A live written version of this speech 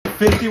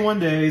51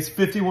 days,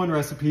 51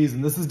 recipes,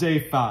 and this is day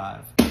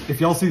 5.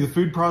 If y'all see the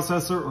food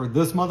processor or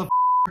this motherfucker,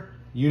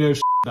 you know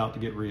shit about to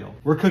get real.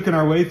 We're cooking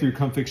our way through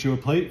Come Fix You a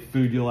Plate,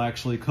 food you'll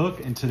actually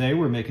cook, and today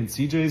we're making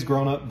CJ's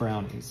grown-up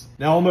brownies.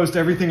 Now, almost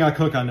everything I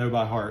cook I know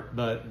by heart,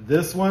 but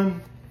this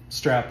one,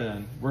 strap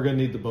in. We're gonna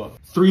need the book.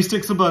 3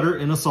 sticks of butter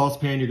in a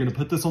saucepan. You're gonna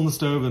put this on the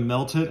stove and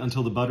melt it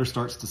until the butter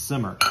starts to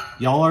simmer.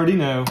 Y'all already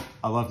know,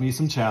 I love me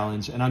some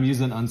challenge, and I'm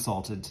using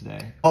unsalted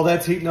today. While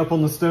that's heating up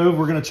on the stove,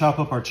 we're gonna chop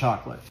up our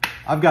chocolate.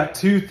 I've got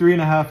 2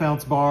 3.5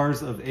 ounce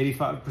bars of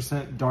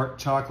 85% dark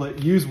chocolate.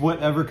 Use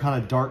whatever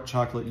kind of dark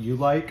chocolate you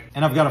like.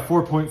 And I've got a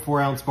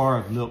 4.4 ounce bar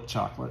of milk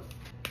chocolate.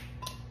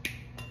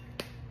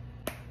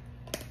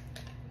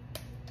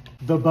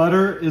 The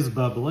butter is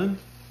bubbling,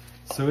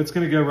 so it's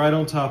gonna go right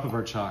on top of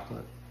our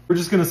chocolate. We're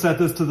just gonna set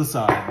this to the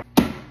side.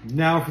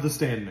 Now for the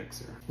stand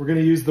mixer. We're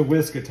gonna use the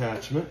whisk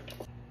attachment.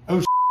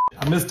 Oh shit,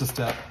 I missed a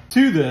step.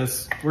 To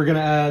this, we're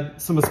gonna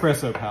add some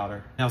espresso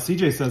powder. Now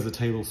CJ says a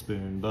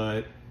tablespoon,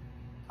 but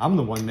I'm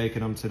the one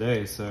making them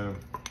today, so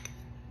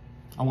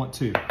I want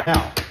 2.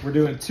 Now, we're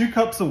doing 2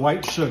 cups of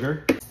white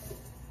sugar,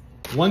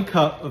 1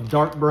 cup of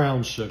dark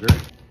brown sugar.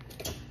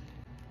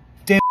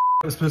 Damn,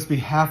 it was supposed to be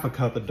half a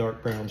cup of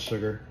dark brown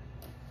sugar.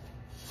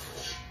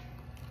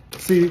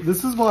 See,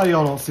 this is why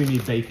y'all don't see me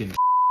baking.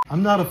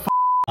 I'm not a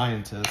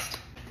scientist.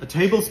 A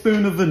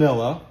tablespoon of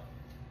vanilla.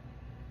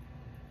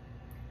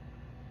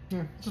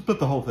 Yeah, just put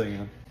the whole thing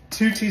in.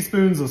 2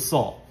 teaspoons of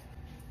salt.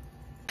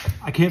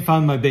 I can't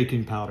find my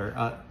baking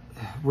powder.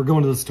 We're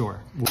going to the store.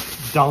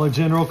 Dollar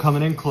General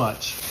coming in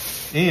clutch.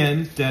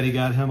 And Daddy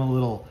got him a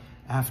little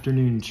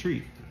afternoon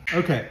treat.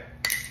 Okay,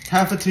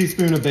 half a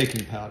teaspoon of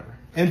baking powder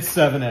and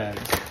 7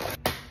 eggs.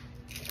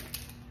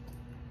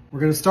 We're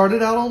gonna start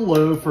it out on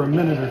low for a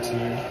minute or 2.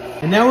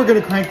 And now we're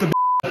gonna crank the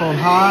up on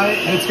high,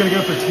 and it's gonna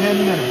go for 10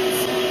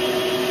 minutes.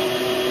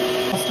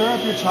 Stir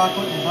up your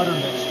chocolate and butter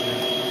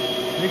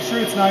mixture. Make sure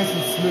it's nice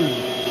and smooth.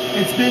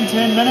 It's been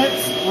 10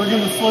 minutes. We're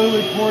gonna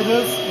slowly pour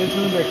this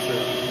into the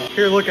mixer.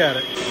 Here, look at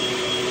it.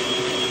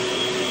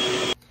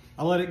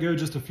 I let it go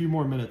just a few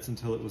more minutes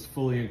until it was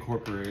fully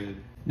incorporated.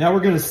 Now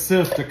we're gonna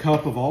sift a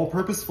cup of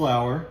all-purpose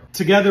flour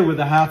together with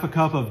a half a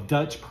cup of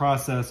Dutch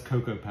processed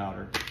cocoa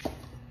powder.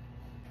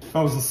 If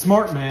I was a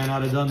smart man,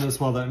 I'd have done this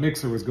while that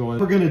mixer was going.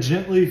 We're gonna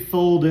gently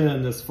fold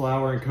in this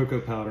flour and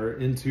cocoa powder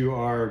into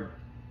our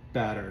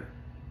batter,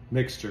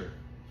 mixture,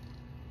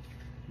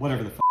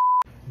 whatever the f.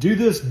 Do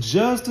this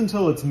just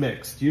until it's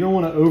mixed. You don't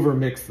wanna over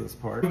mix this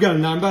part. We've got a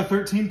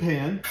 9x13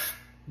 pan,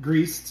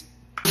 greased.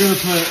 We're gonna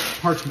put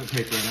parchment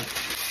paper in it.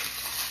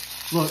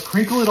 Look,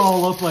 crinkle it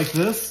all up like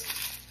this,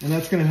 and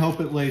that's gonna help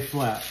it lay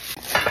flat,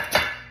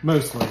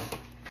 mostly.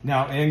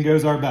 Now, in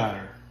goes our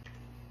batter.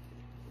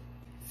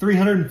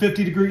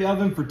 350-degree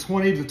oven for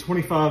 20 to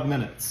 25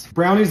 minutes.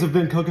 Brownies have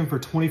been cooking for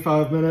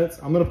 25 minutes.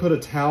 I'm gonna put a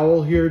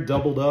towel here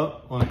doubled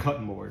up on a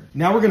cutting board.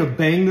 Now we're gonna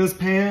bang this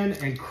pan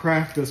and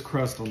crack this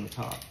crust on the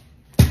top.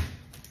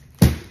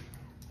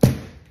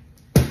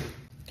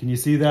 Can you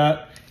see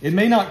that? It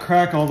may not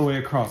crack all the way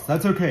across.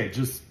 That's okay,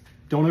 just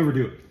don't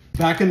overdo it.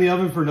 Back in the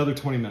oven for another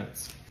 20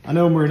 minutes. I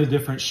know I'm wearing a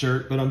different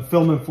shirt, but I'm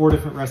filming 4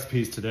 different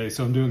recipes today,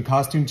 so I'm doing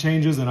costume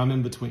changes and I'm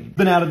in between.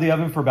 Been out of the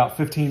oven for about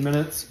 15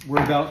 minutes.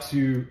 We're about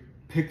to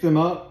pick them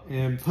up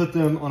and put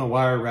them on a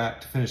wire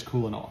rack to finish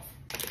cooling off.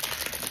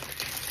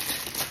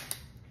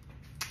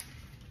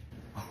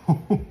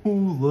 Oh,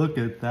 look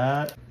at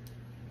that.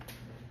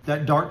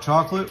 That dark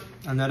chocolate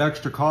and that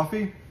extra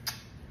coffee.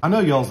 I know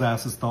y'all's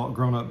asses thought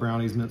grown-up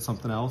brownies meant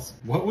something else.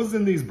 What was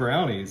in these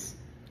brownies?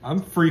 I'm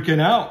freaking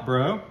out,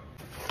 bro.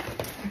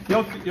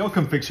 Y'all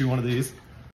come fix you one of these.